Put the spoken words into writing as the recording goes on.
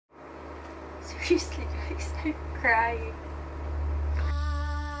Seriously, guys, I'm crying.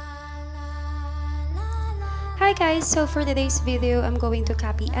 Hi guys, so for today's video, I'm going to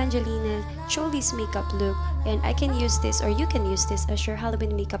copy Angelina Jolie's makeup look, and I can use this or you can use this as your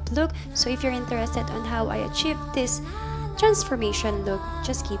Halloween makeup look. So if you're interested on how I achieved this transformation look,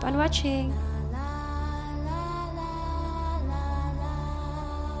 just keep on watching.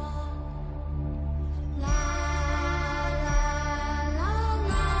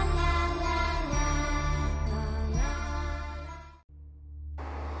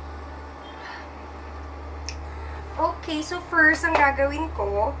 Okay, so first, ang gagawin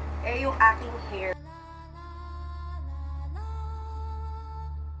ko, yung aking hair.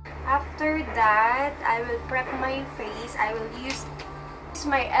 After that, I will prep my face. I will use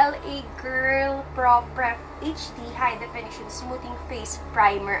my LA Girl Pro Prep HD High Definition Smoothing Face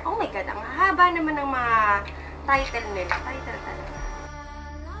Primer. Oh my God, ang haba naman ng mga title nila. Title talaga.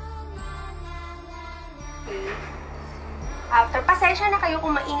 Okay. After, pasensya na kayo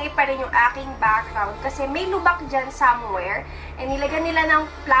kung maingay pa rin yung aking background kasi may lubak dyan somewhere and nilagyan nila ng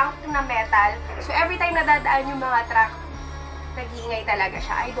plank na metal. So, every time nadadaan yung mga truck, nag-iingay talaga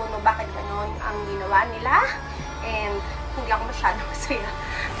siya. I don't know bakit ganun ang ginawa nila and hindi ako masyado masaya.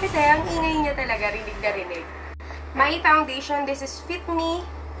 Kasi ang ingay niya talaga, rinig na rinig. My foundation, this is Fit Me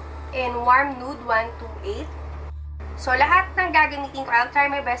in Warm Nude 128. So, lahat ng gagamitin ko, I'll try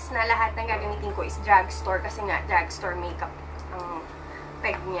my best na lahat ng gagamitin ko is drugstore kasi nga, drugstore makeup ang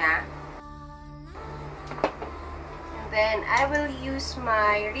peg niya. And then, I will use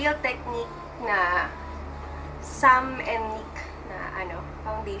my Real Technique na Sam and Nick na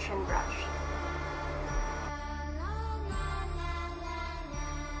foundation brush.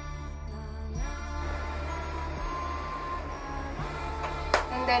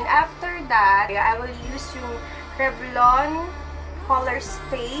 And then, after that, I will use yung Revlon Color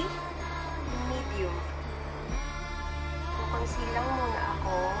Stay Medium. Conceal lang muna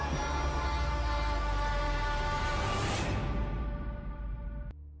ako.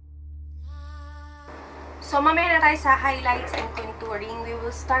 So, mamaya na tayo sa highlights and contouring. We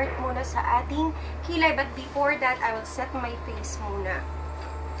will start muna sa ating kilay. But before that, I will set my face muna.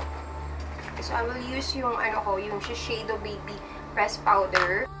 So, I will use yung yung Shiseido Baby Press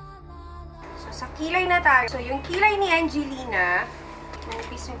Powder. So, sa kilay na tayo. So, yung kilay ni Angelina,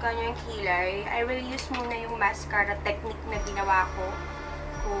 manipis yung kanyang kilay, I will use muna yung mascara technique na ginawa ko.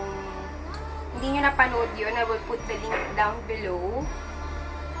 Kung hindi nyo napanood yun, I will put the link down below.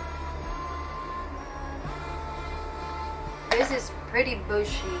 This is pretty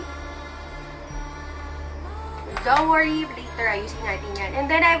bushy. Don't worry, later ayusin natin yan. And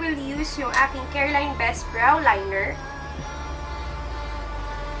then, I will use yung aking Careline Best Brow Liner.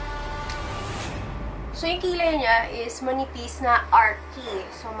 So, yung kilay niya is manipis na arky.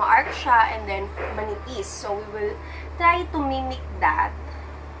 So, ma-arc siya and then manipis. So, we will try to mimic that.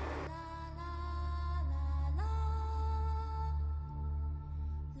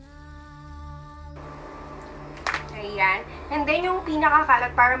 Ayan. And then, yung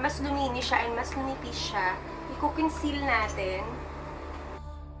pinakakalat, para mas luminis siya and mas lunipis siya, i-conceal natin.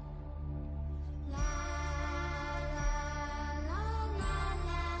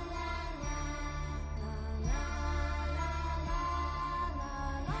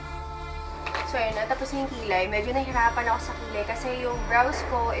 So, ayun, natapos yung kilay. Medyo nahihirapan ako sa kilay kasi yung brows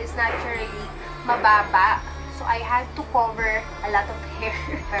ko is naturally mababa. So, I had to cover a lot of hair.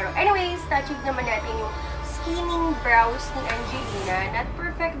 Pero anyways, na-achieve naman natin yung skinning brows ni Angelina. Not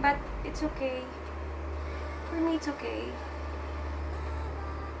perfect, but it's okay. For me, it's okay.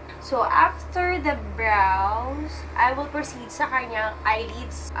 So, after the brows, I will proceed sa kanyang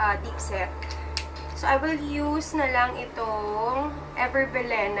eyelids deep set. So, I will use na lang itong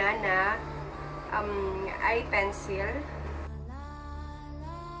Everbelena na eye pencil.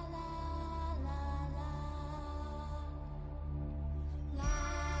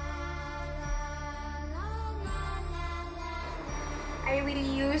 I will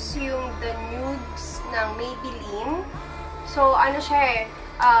use yung the nudes ng Maybelline. So, ano siya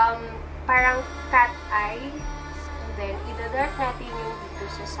parang cat eye. And then, ida-dark natin yung dito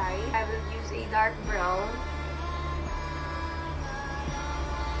sa side. I will use a dark brown.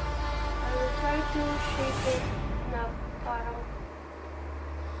 I will try to shape it na parang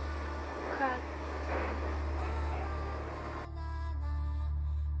cat.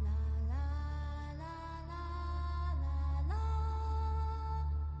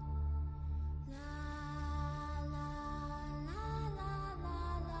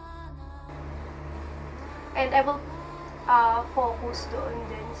 And I will focus doon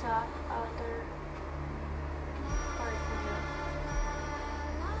din sa outer part niya.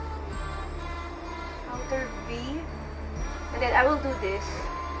 letter V. And then I will do this.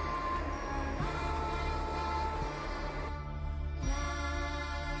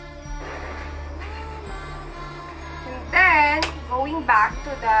 And then, going back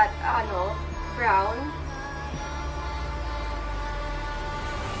to that, brown.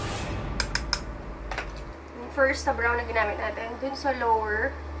 Yung first na brown na ginamit natin, dun sa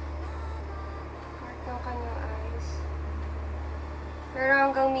lower part ng kanyang eyes. Pero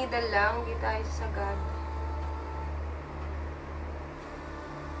hanggang middle lang, hindi tayo sasagad.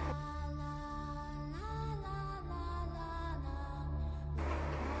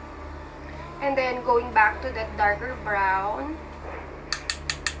 And then, going back to that darker brown.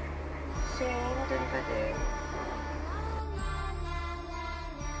 Same, dun pa din.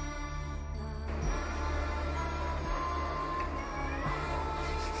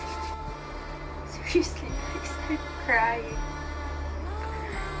 Seriously, I started crying.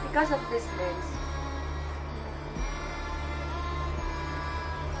 Because of this lens.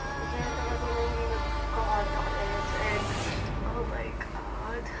 Kaya talaga hindi nagko-contact lens. And, oh my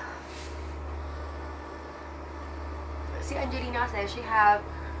God. Si Angelina kasi, she have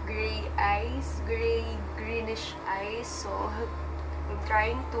gray eyes, greenish eyes, so I'm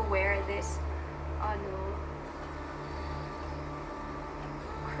trying to wear this,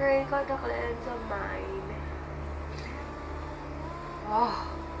 gray contact lens of mine. Oh.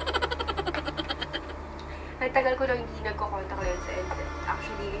 Ang tagal ko lang hindi nagko-contact lens, and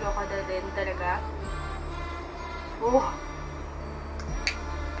actually, ayoko na din talaga. Oh.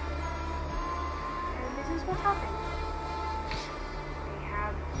 And this is what happened.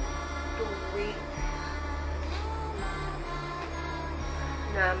 Wait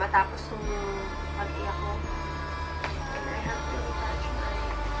na matapos yung pag-iyak ko. And I have to retouch my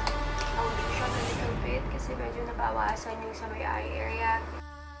foundation a little bit kasi medyo nabawasan yung sa may eye area.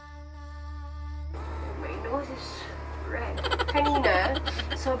 And my nose is red. Kanina,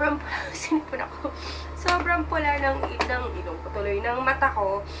 sobrang pula, sinipon ako. Sobrang pula ng ilong ko tuloy, ng mata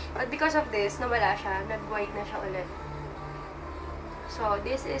ko. But because of this, nawala siya. Nag-white na siya ulit. So,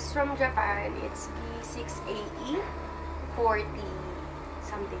 this is from Japan. It's B6AE 40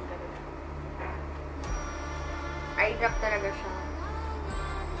 something ganun. Eye drop talaga siya.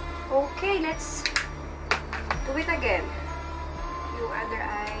 Okay, let's do it again. Yung other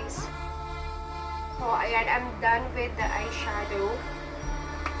eyes. So, ayan, I'm done with the eyeshadow.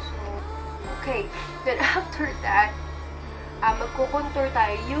 So, okay. Then, after that, magkukontour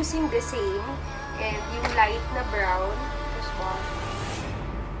tayo using the same and yung light na brown. This one.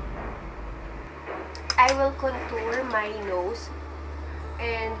 I will contour my nose,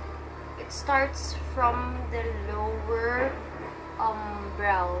 and it starts from the lower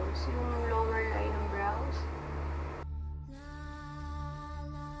brows, yung lower line ng brows.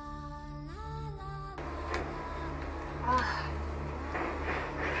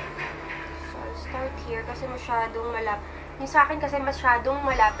 So I'll start here kasi masyadong malapit. Yung sa akin kasi masyadong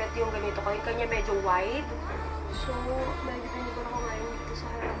malapit yung ganito ko. Yung kanya medyo wide. So, hindi ko na kumain dito sa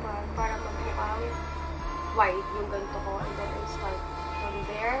harapan para magmukhang white yung ganito ko, and then I start from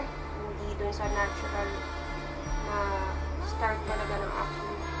there, hindi dun sa natural na start talaga ng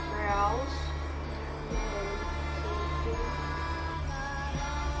aking brows, and then same thing.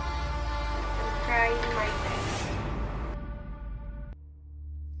 I'm trying my best.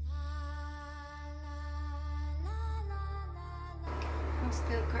 I'm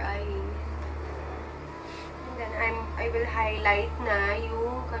still crying. And then I will highlight na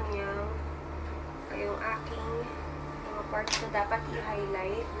yung kanyang yung aking mga parts na dapat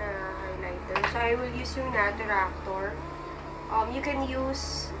i-highlight na highlighter. So, I will use yung Naturactor. You can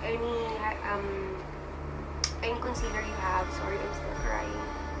use any concealer you have. Sorry, I'm still crying.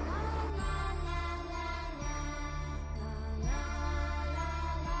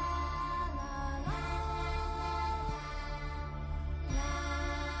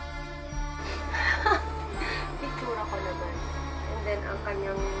 Itsura ko naman. And then, ang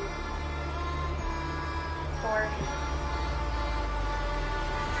kanyang forehead.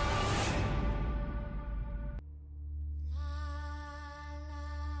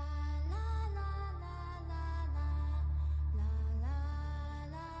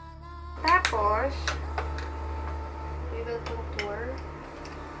 Tapos, we will contour.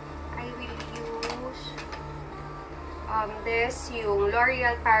 I will use this, yung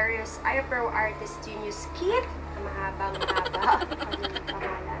L'Oreal Paris Eyebrow Artist Genius Kit. Mahaba. Ang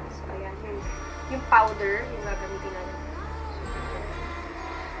pangalan. So, ayan. Yung powder, yung gagamitin natin.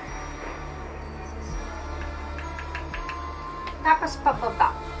 Tapos,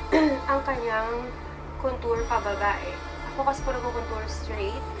 pababa. Ang kanyang contour pababa eh. Ako kasi po nag-contour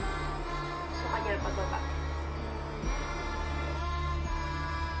straight. So, kanya pababa.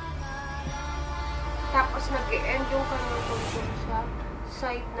 nag-e-end yung kanyang contour sa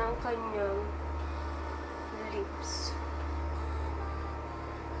side ng kanyang lips.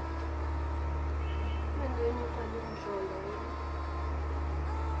 Nandun yung kanyang jawline.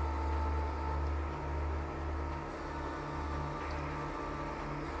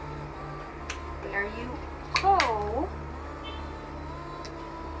 There you go.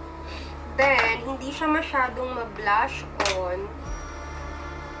 Then, hindi siya masyadong ma-blush on.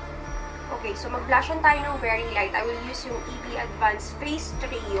 Okay, so mag-blush on tayo ng very light. I will use yung EB Advanced Face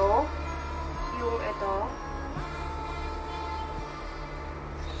Trio. Yung ito.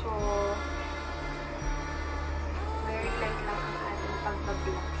 So, very light lang ang ating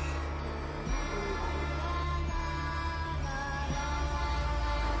pagpa-blush.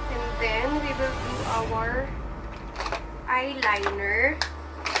 And then, we will do our eyeliner.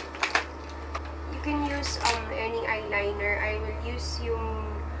 You can use any eyeliner. I will use yung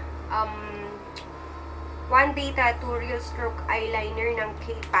One Day Tattoo Real Stroke Eyeliner ng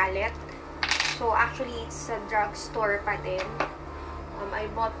K Palette. So, actually, it's sa drugstore pa din.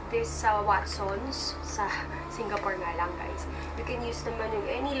 I bought this sa Watson's. Sa Singapore nga lang, guys. You can use naman yung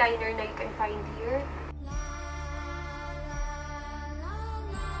any liner na you can find here.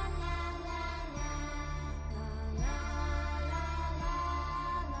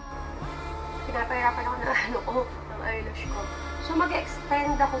 Pinapahirapan ako ng ng eyelash ko. So,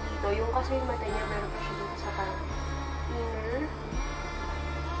 mag-extend ako dito. Yung kasi yung mata niya, meron pa siya dito sa parang inner.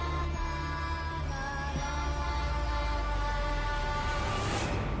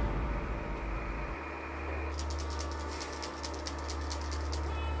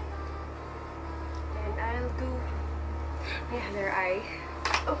 And I'll do my other eye.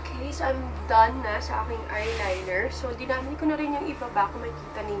 Okay, so I'm done na sa aking eyeliner. So, dinami ko na rin yung ibaba kung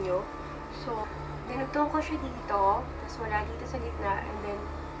makikita ninyo. So, dinugtong ko siya dito, tapos wala dito sa gitna, and then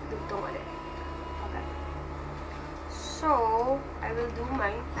dugtong ulit. Okay. So, I will do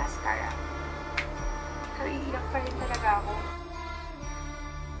my mascara. Naiiyak pa rin talaga ako.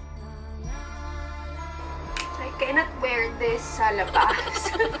 I cannot wear this sa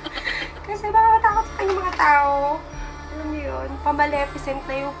labas. Kasi baka matakot sa kanyang mga tao. Alam niyo yun, pamaleficent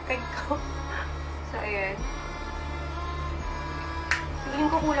na yung peg ko. So, ayan. Feeling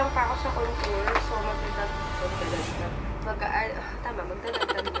ko kulang pa ako sa contour. So, magdadagdag na.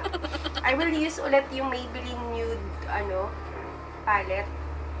 I will use ulit yung Maybelline Nude, palette.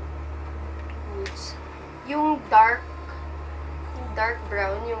 Nudes. Yung dark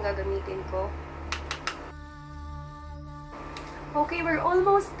brown yung gagamitin ko. Okay, we're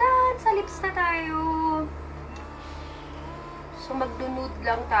almost done. Sa lips na tayo. So, magdo-nude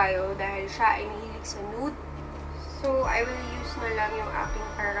lang tayo dahil siya ay nahilig sa nude. So, I will use na lang yung aking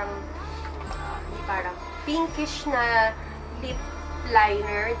parang pinkish na lip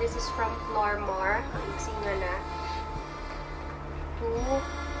liner. This is from Flormar. Ang iksi nga na. To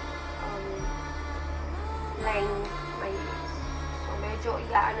line my lips. So, medyo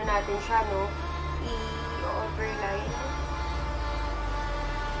iaano natin siya, no? I-overline.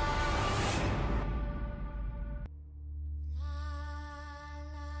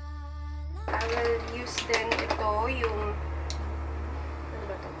 I will use din ito, yung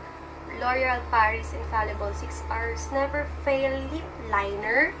L'Oreal Paris Infallible 6 Hours Never Fail Lip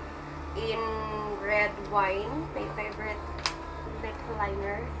Liner in red wine. My favorite lip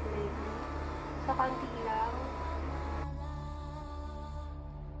liner lately. Sa kanti lang.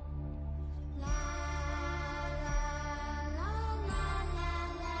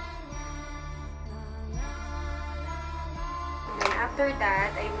 And then after that,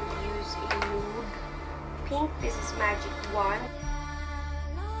 I will use a nude pink. This is Magic Wand.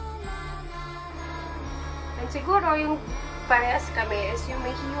 And siguro, yung parehas kami is yung may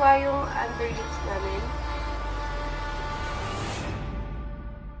hiwa yung underlips namin.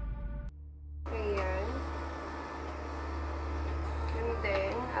 Ayan. And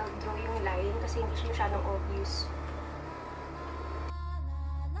then, I'll draw yung line kasi hindi siya masyadong obvious.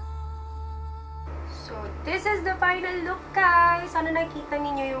 So, this is the final look, guys! Sana nakikita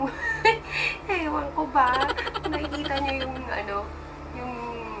ninyo yung ewan ko ba? Nakikita nyo yung yung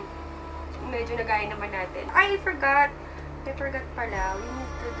medyo nagaya naman natin. I forgot pala. We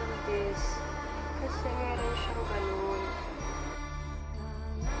need to do this. Kasi meron siyang ganun.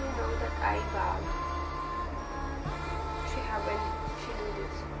 You know, that eye bag. She do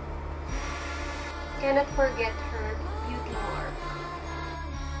this. Cannot forget her beauty mark.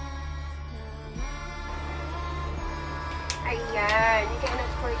 Ayan. You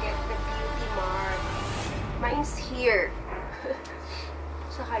cannot forget the beauty mark. Mine's here.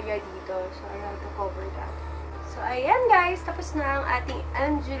 Sa kanya dito. So, I have to cover that. So, ayan guys. Tapos na ang ating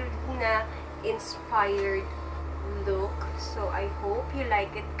Angelina inspired look. So, I hope you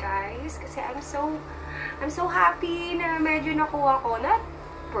like it, guys. Kasi I'm so happy na medyo nakuha ko. Not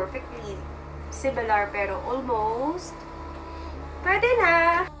perfectly similar, pero almost. Pwede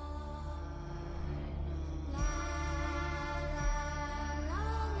na!